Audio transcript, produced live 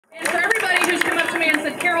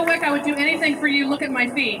said, Carol Wick, I would do anything for you. Look at my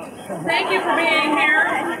feet. Thank you for being here.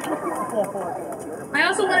 I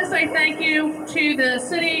also want to say thank you to the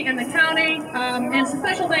city and the county, and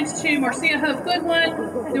special thanks to Marcia Hope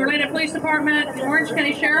Goodwin, the Orlando Police Department, the Orange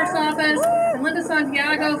County Sheriff's Office, and Linda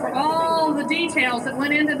Santiago for all the details that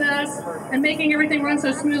went into this and making everything run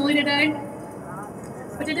so smoothly today.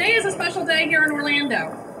 But today is a special day here in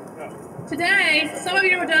Orlando. Today, some of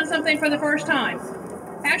you have done something for the first time.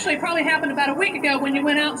 Actually, it probably happened about a week ago when you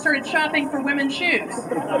went out and started shopping for women's shoes.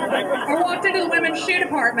 Or walked into the women's shoe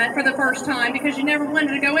department for the first time because you never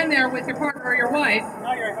wanted to go in there with your partner or your wife.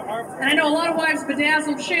 And I know a lot of wives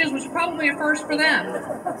bedazzled shoes, which is probably a first for them.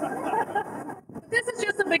 But this is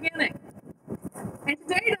just the beginning. And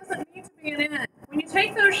today doesn't need to be an end. When you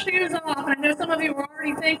take those shoes off, and I know some of you are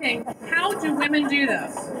already thinking, how do women do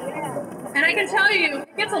this? And I can tell you,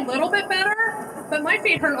 it gets a little bit better, but my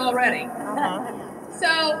feet hurt already. So,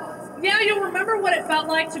 yeah, you'll remember what it felt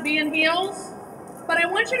like to be in heels, but I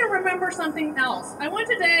want you to remember something else. I want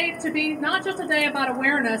today to be not just a day about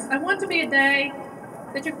awareness, I want to be a day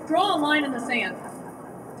that you draw a line in the sand.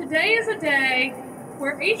 Today is a day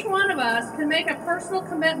where each one of us can make a personal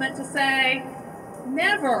commitment to say,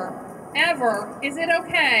 never, ever is it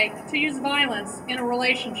okay to use violence in a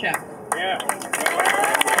relationship. Yeah.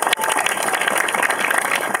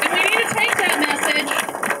 And we need to take that message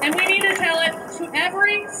and we need to tell it to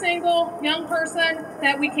every single young person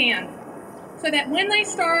that we can, so that when they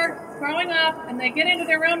start growing up and they get into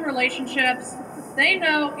their own relationships, they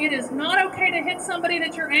know it is not okay to hit somebody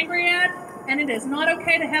that you're angry at, and it is not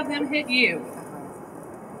okay to have them hit you.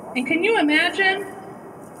 And can you imagine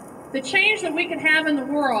the change that we could have in the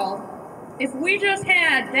world if we just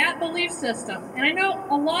had that belief system? And I know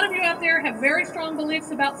a lot of you out there have very strong beliefs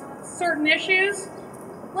about certain issues.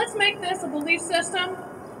 Let's make this a belief system.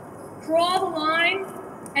 Draw the line,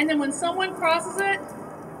 and then when someone crosses it,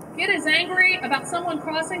 get as angry about someone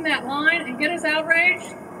crossing that line and get as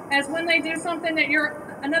outraged as when they do something that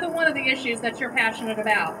you're, another one of the issues that you're passionate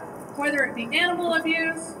about. Whether it be animal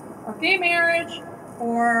abuse, or gay marriage,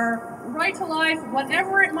 or right to life,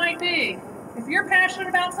 whatever it might be. If you're passionate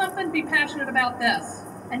about something, be passionate about this.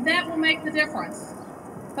 And that will make the difference.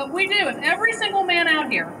 But we do. If every single man out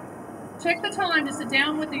here took the time to sit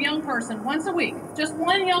down with a young person once a week, just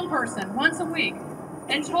one young person once a week,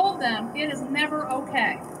 and told them it is never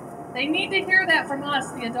okay. They need to hear that from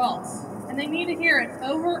us, the adults, and they need to hear it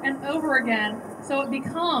over and over again so it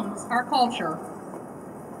becomes our culture.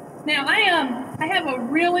 Now, I have a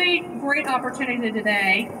really great opportunity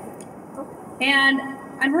today, and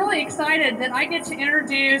I'm really excited that I get to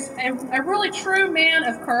introduce a really true man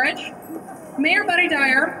of courage. Mayor Buddy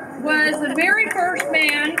Dyer was the very first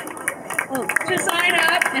man to sign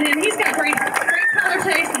up, and then he's got great color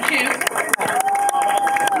taste in shoes.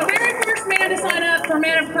 The very first man to sign up for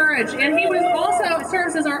Man of Courage, and he was also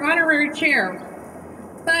serves as our honorary chair.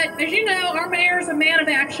 But as you know, our mayor is a man of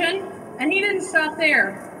action, and he didn't stop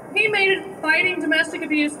there. He made fighting domestic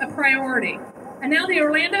abuse a priority, and now the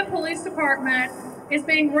Orlando Police Department is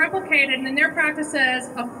being replicated in their practices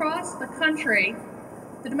across the country.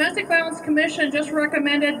 The Domestic Violence Commission just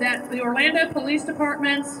recommended that the Orlando Police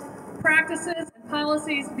Department's practices and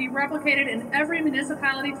policies be replicated in every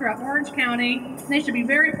municipality throughout Orange County, and they should be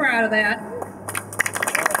very proud of that.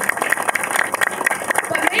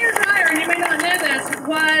 But Mayor Dyer, and you may not know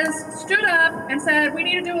this, stood up and said we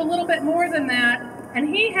need to do a little bit more than that, and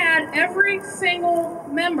he had every single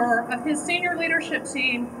member of his senior leadership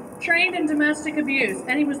team trained in domestic abuse,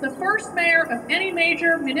 and he was the first mayor of any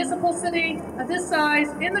major municipal city of this size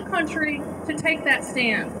in the country to take that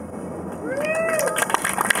stand.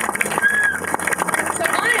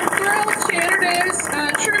 Thrilled to introduce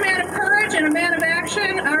a true man of courage and a man of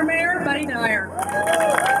action, our Mayor, Buddy Dyer.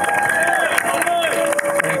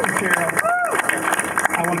 Thank you, Carol.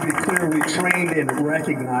 I want to be clear, we trained in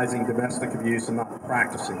recognizing domestic abuse and not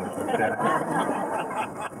practicing it. Okay?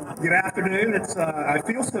 Good afternoon. I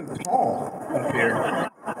feel so tall up here.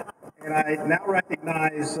 And I now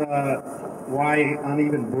recognize why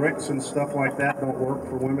uneven bricks and stuff like that don't work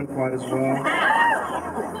for women quite as well.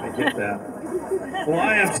 I get that. Well,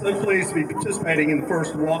 I am so pleased to be participating in the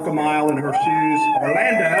first Walk a Mile in Her Shoes,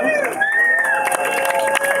 Orlando.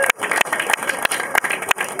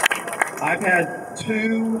 I've had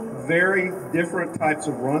two very different types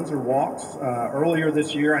of runs or walks. Earlier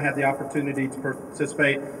this year, I had the opportunity to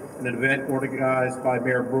participate in an event organized by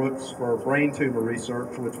Mayor Brooks for brain tumor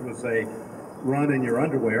research, which was a run in your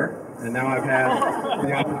underwear. And now I've had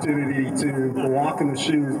the opportunity to walk in the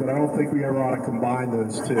shoes, but I don't think we ever ought to combine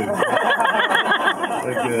those two.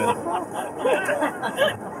 They're good.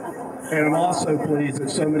 And I'm also pleased that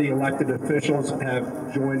so many elected officials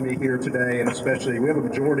have joined me here today, and especially we have a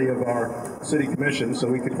majority of our city commission, so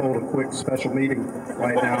we could hold a quick special meeting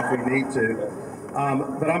right now if we need to.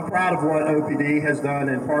 But I'm proud of what OPD has done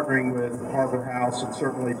in partnering with Harbor House, and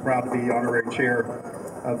certainly proud to be honorary chair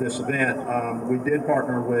of this event. We did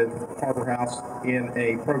partner with Harbor House in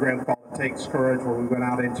a program called It Takes Courage, where we went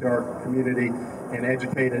out into our community and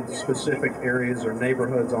educated specific areas or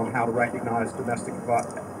neighborhoods on how to recognize domestic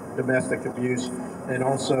abuse, and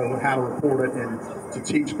also how to report it, and to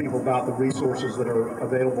teach people about the resources that are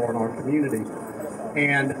available in our community.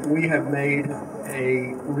 And we have made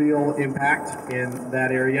a real impact in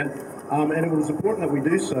that area. And it was important that we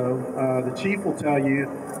do so. The chief will tell you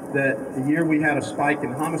that the year we had a spike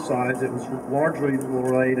in homicides, it was largely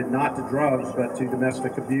related not to drugs, but to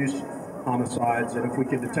domestic abuse homicides. And if we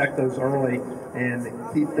can detect those early and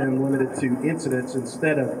keep them limited to incidents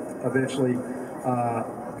instead of eventually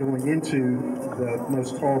going into the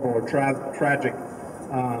most horrible or tragic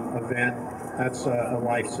event, that's a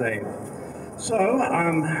life saved. So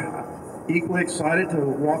I'm equally excited to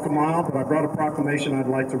walk a mile, but I brought a proclamation I'd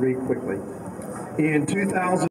like to read quickly. In 2000,